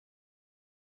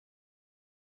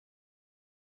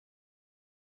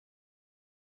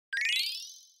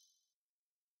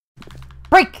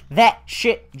Break that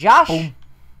shit, Josh. Boom.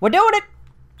 We're doing it.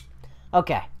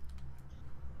 Okay.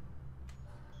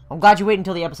 I'm glad you waited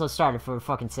until the episode started for a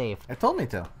fucking save. It told me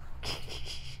to.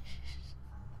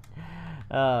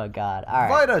 Oh god. All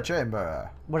right. Vita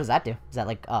chamber. What does that do? Is that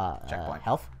like Checkpoint.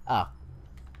 health? Oh.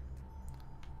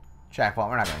 Checkpoint.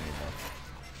 We're not gonna need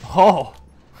those. Oh.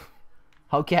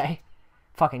 Okay.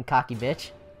 Fucking cocky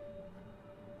bitch.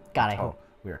 God, I hope.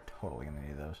 We are totally gonna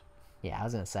need those. Yeah, I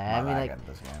was gonna say. Not I mean, like, good at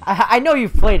this game. I know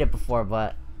you've played it before,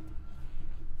 but.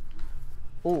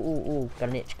 Ooh, ooh, ooh. Got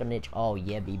an itch. Got an itch. Oh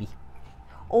yeah, baby.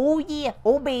 Oh yeah.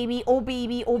 Oh baby. Oh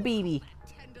baby. Oh baby.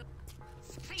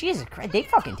 Jesus Christ, they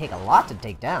fucking take a lot to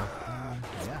take down.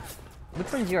 Yeah.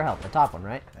 Which one's your health? The top one,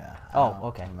 right? Yeah. Oh,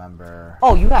 okay. Remember?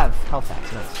 Oh, you have health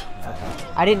packs. Nice. Yeah, Okay.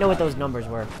 I didn't know what those numbers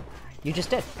were. You just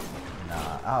did.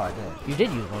 No. Oh, I did. You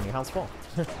did use one. Your health's full.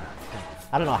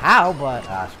 I don't know how, but.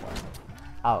 That's what.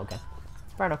 Oh, okay.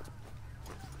 Fair enough.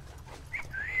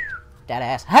 That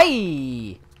ass.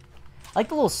 Hey! I like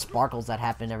the little sparkles that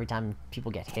happen every time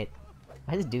people get hit.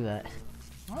 I just do that.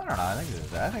 I don't know. I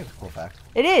think it's a cool fact.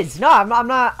 It is. No, I'm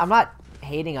not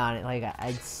hating on it. Like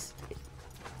it's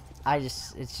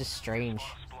just strange.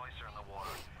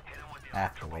 I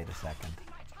have to wait a second.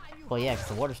 Well, yeah, because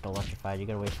the water's still electrified. You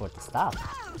gotta wait for it to stop.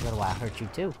 Otherwise, it hurt you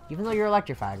too. Even though you're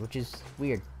electrified, which is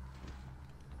weird.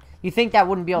 You think that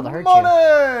wouldn't be able to hurt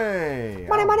Money! you?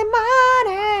 Money, money,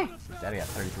 money! Daddy got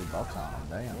 33 bucks on him.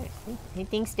 Damn. He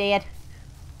thinks Dad.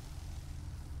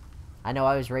 I know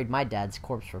I always raid my dad's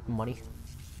corpse for money.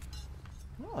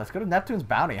 Oh, let's go to Neptune's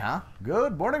bounty, huh?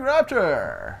 Good morning,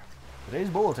 Raptor. Today's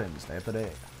bulletin. Stay up to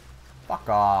date. Fuck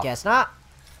off. Guess not.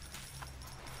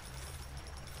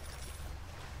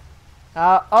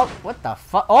 Oh, what the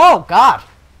fuck? Oh, God!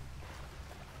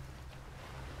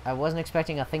 I wasn't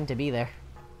expecting a thing to be there.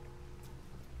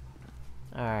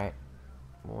 Alright.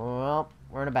 Well,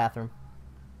 we're in a bathroom.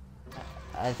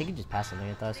 I think you just passed something.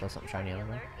 I thought I saw something shiny over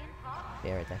there.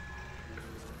 Yeah, right there.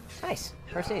 Nice.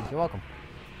 First aid. You're welcome.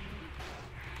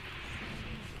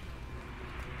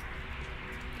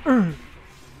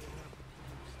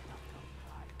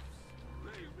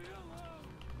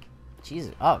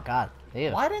 Jesus. Oh, God.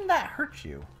 Ew. Why didn't that hurt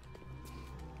you?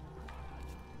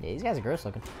 Yeah, these guys are gross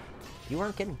looking. You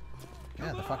weren't kidding.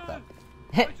 Yeah, the fuck that.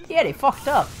 Yeah, they fucked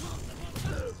up.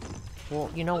 Well,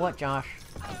 you know what, Josh?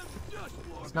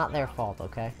 It's not their fault,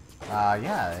 okay?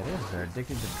 Yeah, it is. They're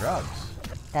addicted to drugs.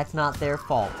 That's not their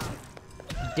fault.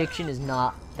 Addiction is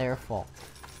not their fault.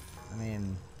 I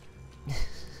mean...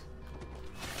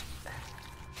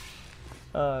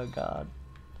 Oh, God.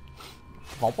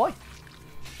 Vault Boy?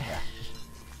 Yeah.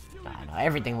 I know,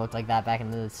 everything looked like that back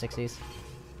in the 60s.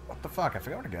 What the fuck? I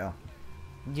forgot where to go.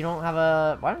 You don't have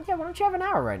a... Why don't you have an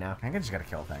hour right now? I think I just gotta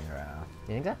kill things right now.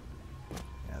 You think so?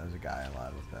 Yeah, there's a guy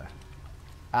alive up there.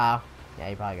 Oh. Yeah,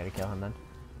 you probably gotta kill him then.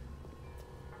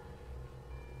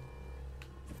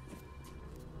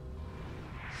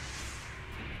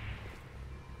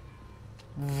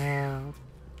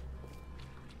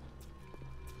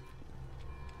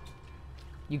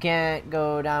 You can't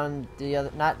go down the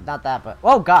other... Not that, but...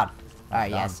 Oh, God! Alright,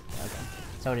 yes. Okay.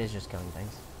 So it is just killing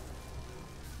things.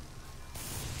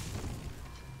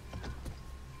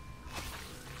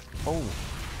 Oh.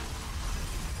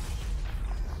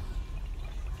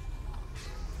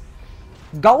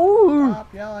 Go!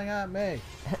 Stop yelling at me!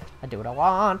 I do what I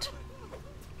want.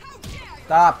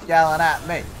 Stop yelling at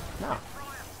me! No.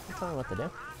 Don't tell me what to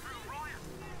do.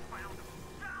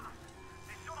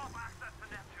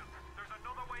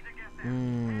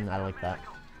 I like that.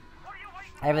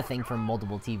 I have a thing for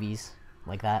multiple TVs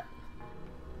like that.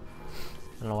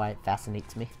 I don't know why it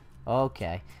fascinates me.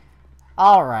 Okay.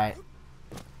 Alright.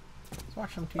 Let's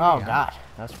watch some TV. Oh, huh? God.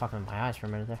 That was fucking my eyes for a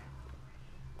minute there.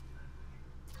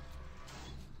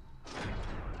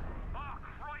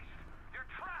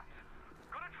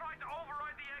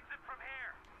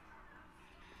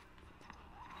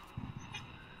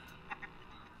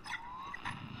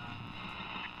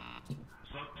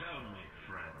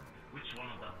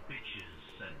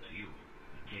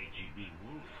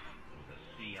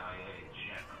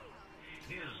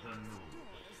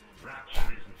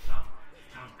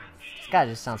 This guy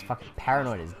just sounds fucking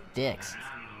paranoid as dicks.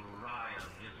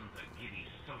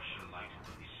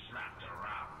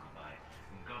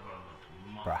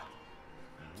 Bruh.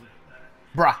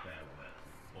 Bruh.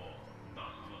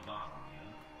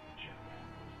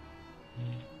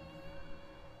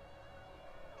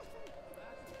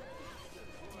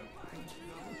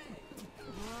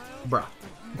 Bruh.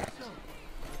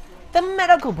 The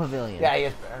medical pavilion. Yeah, he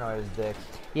is paranoid as dicks.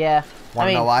 Yeah.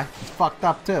 Wanna know why? It's fucked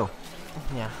up too.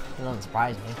 Yeah, it doesn't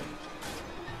surprise me.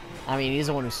 I mean, he's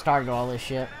the one who started all this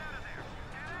shit.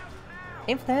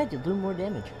 Aim for the head, you'll do more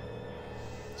damage.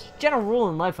 It's a general rule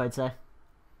in life, I'd say.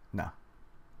 No.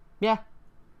 Yeah.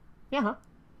 Yeah, huh?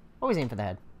 Always aim for the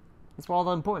head. That's where all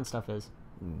the important stuff is.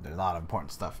 There's a lot of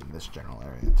important stuff in this general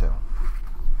area, too.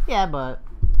 Yeah, but...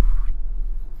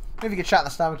 If you get shot in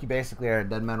the stomach, you basically are a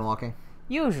dead man walking.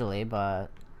 Usually, but...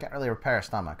 Can't really repair a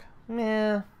stomach.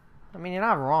 Yeah. I mean, you're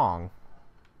not wrong.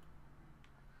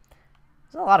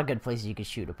 There's a lot of good places you could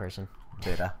shoot a person.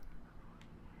 Did I?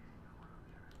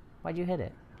 Why'd you hit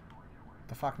it?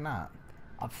 The fuck not?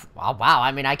 Oh, wow,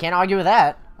 I mean, I can't argue with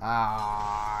that.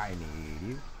 I need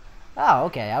you. Oh,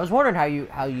 okay. I was wondering how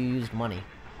you used money.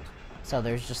 So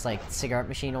there's just like cigarette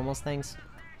machine almost things.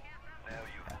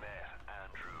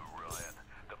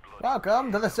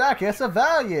 Welcome to the circus of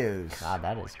values. God,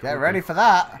 that is. Get ready for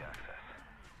that.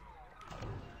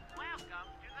 What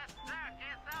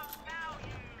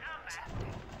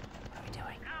are we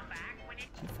doing?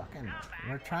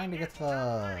 We're trying to get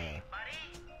the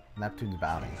Neptune's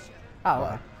bounty. Oh,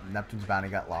 Well, okay. Neptune's bounty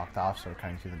got locked off, so we're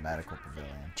coming to the medical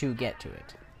pavilion. To get to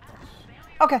it.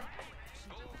 Okay.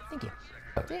 Thank you.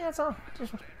 Yeah, that's all.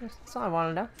 That's all I wanted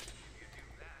to know.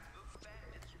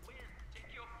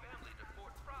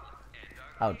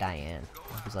 Oh, Diane.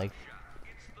 I was like,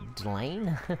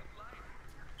 Delane?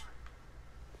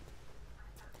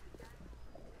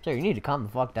 Sir, you need to calm the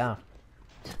fuck down.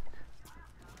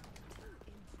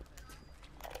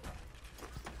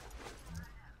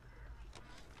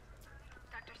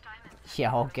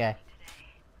 Yeah, okay.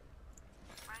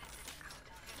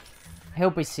 I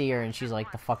hope we see her and she's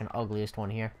like the fucking ugliest one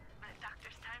here.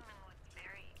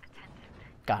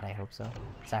 God, I hope so.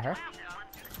 Is that her?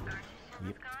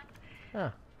 Yep. Oh.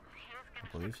 I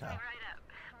believe so.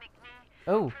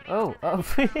 Oh, oh, oh.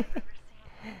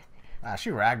 Ah,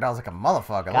 she ragdolls like a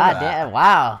motherfucker. Look God at that. damn,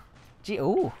 wow. Gee,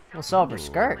 ooh. We'll sew up her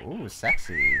skirt. Ooh,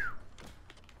 sexy.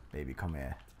 Baby, come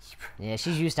here. Yeah,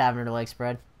 she's used to having her legs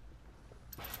spread.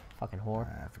 Fucking whore.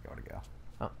 I forgot to go.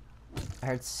 Oh. I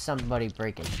heard somebody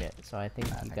breaking shit, so I think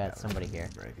you got somebody here.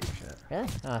 Breaking shit. Really?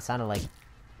 Oh, it sounded like...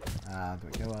 Do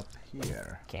we go up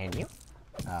here? Can you?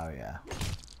 Oh, yeah.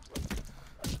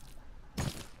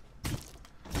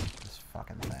 This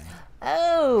fucking thing.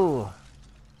 Oh!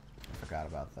 I forgot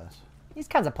about this. These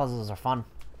kinds of puzzles are fun.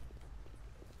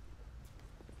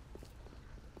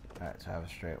 Alright, so I have a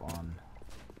straight one.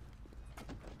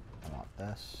 I want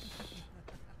this.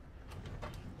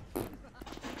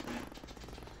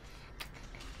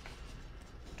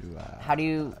 How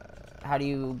do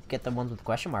you get the ones with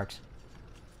question marks?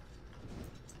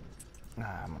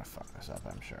 I'm gonna fuck this up,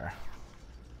 I'm sure.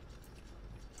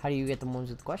 How do you get the ones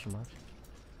with question marks?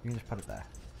 You can just put it there.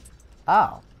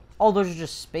 Oh. Oh, those are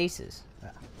just spaces. Yeah.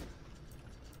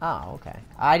 Oh, okay.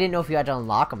 I didn't know if you had to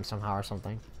unlock them somehow or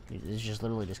something. It's just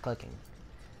literally just clicking.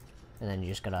 And then you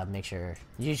just gotta make sure...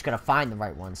 You just gotta find the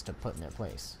right ones to put in their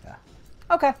place. Yeah.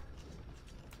 Okay.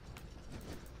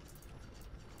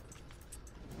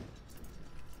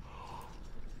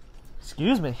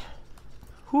 Excuse me.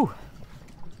 Whew.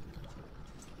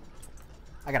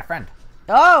 I got a friend.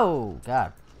 Oh,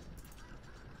 God.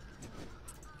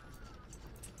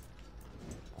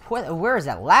 Where is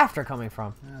that laughter coming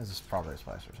from? This is probably a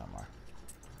splicer somewhere.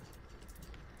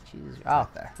 She's... Oh,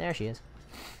 Right there. There she is.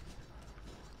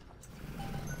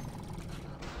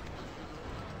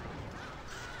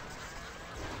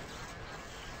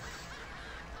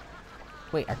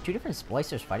 Wait, are two different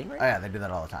splicers fighting right Oh now? yeah, they do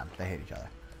that all the time. They hate each other.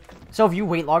 So if you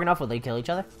wait long enough, will they kill each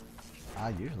other?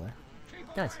 Usually.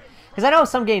 Nice. Because I know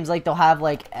some games, like, they'll have,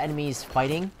 like, enemies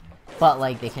fighting, but,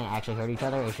 like, they can't actually hurt each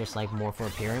other. It's just, like, more for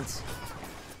appearance.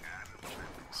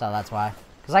 So that's why.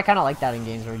 Because I kind of like that in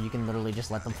games where you can literally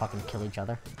just let them fucking kill each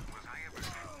other.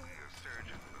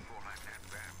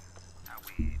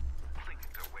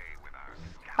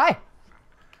 Hi!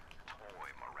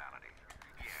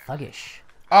 Thuggish.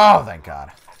 Oh, thank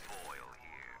God.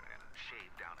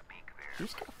 You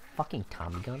just got a fucking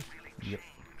Tommy gun? Yep.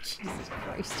 Jesus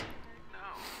Christ.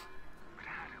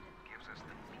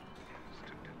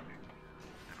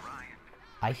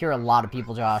 I hear a lot of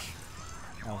people, Josh.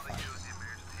 Oh, fine.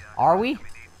 Are we?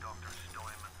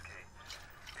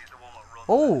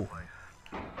 Oh!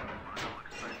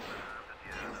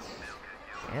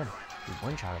 Damn, you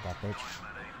one-shot at that bitch.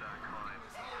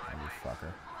 You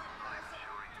fucker.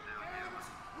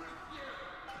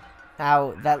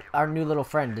 Now, that our new little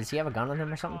friend, does he have a gun on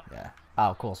him or something? Yeah.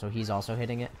 Oh, cool, so he's also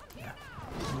hitting it? Yeah.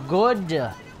 Good!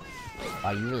 Oh,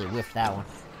 you really whiffed that one.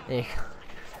 There you go.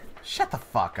 Shut the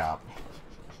fuck up.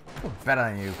 Better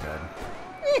than you could.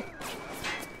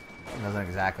 He doesn't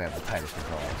exactly have the tightest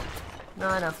controls. No,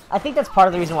 I know. I think that's part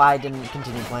of the reason why I didn't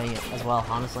continue playing it as well,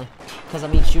 honestly. Because, I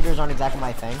mean, shooters aren't exactly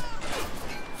my thing.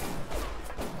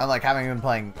 And like having been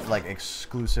playing like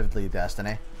exclusively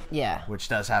Destiny, Yeah. which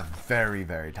does have very,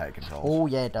 very tight controls. Oh,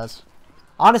 yeah, it does.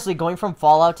 Honestly, going from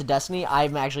Fallout to Destiny,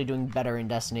 I'm actually doing better in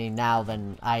Destiny now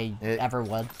than I ever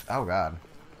would. Oh, God.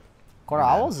 Quarter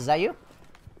Owls, is that you?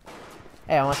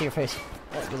 Hey, I want to see your face.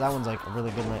 Because that one's like a really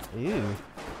good night. Ew.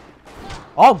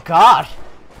 Oh, God!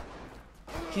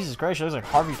 Jesus Christ, she looks like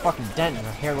Harvey fucking Dent, and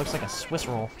her hair looks like a Swiss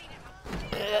roll.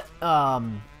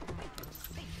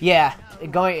 Yeah,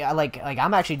 like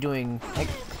I'm actually doing, like,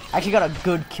 I actually got a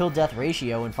good kill-death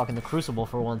ratio in fucking the Crucible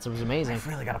for once. It was amazing. I've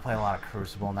really got to play a lot of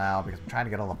Crucible now because I'm trying to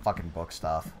get all the fucking book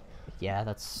stuff. Yeah,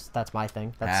 that's my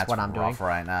thing. That's what I'm doing.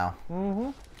 Right now.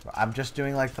 Mm-hmm. I'm just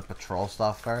doing, like, the patrol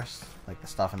stuff first. Like, the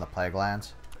stuff in the Plague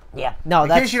Lands. Yeah, no, In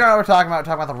case you don't know what we're talking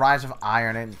about the Rise of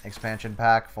Iron expansion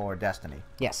pack for Destiny.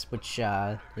 Yes, which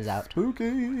is out.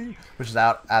 Spooky! Which is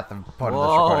out at the point of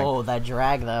this recording. Whoa, that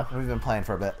drag, though. We've been playing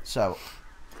for a bit, so...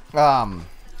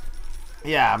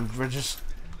 yeah, we're just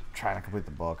trying to complete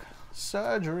the book.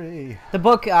 Surgery. The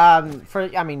book, I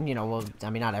mean, you know, well, I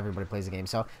mean, not everybody plays the game,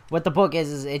 so what the book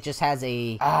is it just has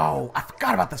a... Oh, I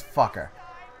forgot about this fucker.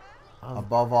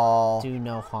 Above all... Do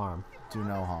no harm. Do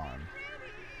no harm.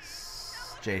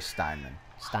 Jay Steinman.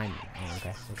 Steinman. Oh,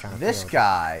 okay. I'm trying to This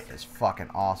guy is fucking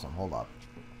awesome. Hold up.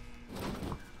 You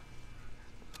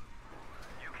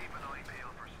keep an eye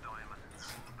peeled for Steinman.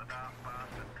 The daft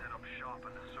bastard set up shop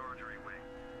in the surgery wing.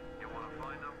 You want to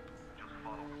find him? Just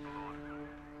follow the blood.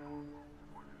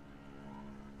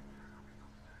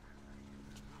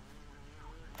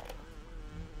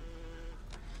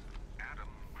 Adam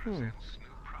presents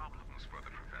new problems for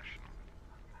the profession.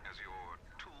 As your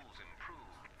tools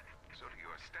improve, so do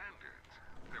your standards.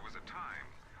 There was a time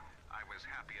I was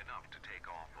happy enough to take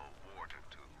off a wart or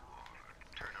two, or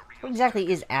turn a real What exactly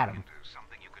is Adam? into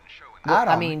something you can show in Well,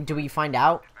 Adam. I mean, do we find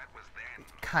out? that was then.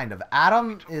 Kind of.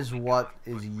 Adam is what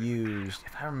is used,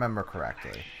 if I remember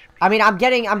correctly. I mean, I'm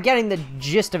getting the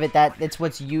gist of it that it's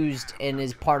what's used and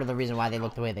is part of the reason why they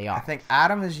look the way they I are. think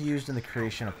Adam is used in the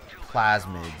creation of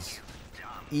plasmids.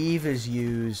 Eve is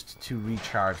used to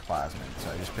recharge plasmids.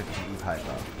 So I just picked the Eve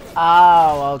hypo.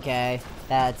 Oh, okay.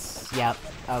 That's, yep.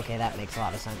 Okay, that makes a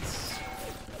lot of sense.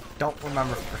 Don't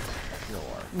remember for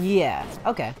sure. Yeah,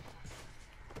 okay.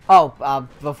 Oh,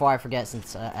 before I forget,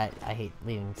 since I hate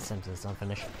leaving Simpsons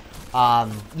unfinished.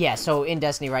 Yeah, so in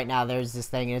Destiny right now, there's this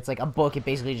thing, and it's like a book. It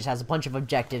basically just has a bunch of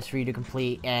objectives for you to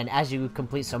complete, and as you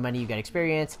complete so many, you get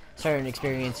experience. Certain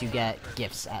experience, you get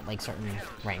gifts at, like, certain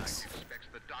ranks.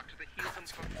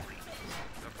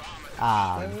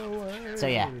 So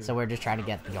yeah, so we're just trying to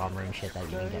get the armor and shit that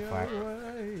you can get for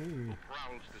it.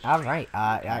 Alright,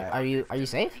 are you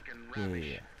safe?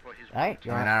 Yeah. Alright, I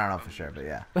mean, I don't know for sure, but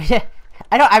yeah.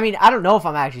 I don't know if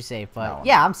I'm actually safe, but No.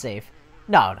 yeah, I'm safe.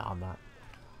 No, I'm not.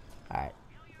 Alright.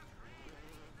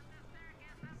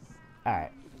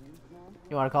 Alright.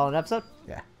 You want to call it an episode?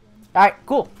 Yeah. Alright,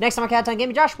 cool. Next time on Catatonic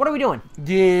Gaming, Josh, what are we doing?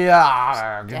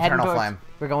 Yeah. Heading Eternal towards- Flame.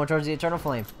 We're going towards the Eternal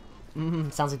Flame.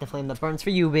 Sounds like the flame that burns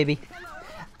for you, baby.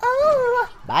 Oh,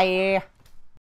 bye.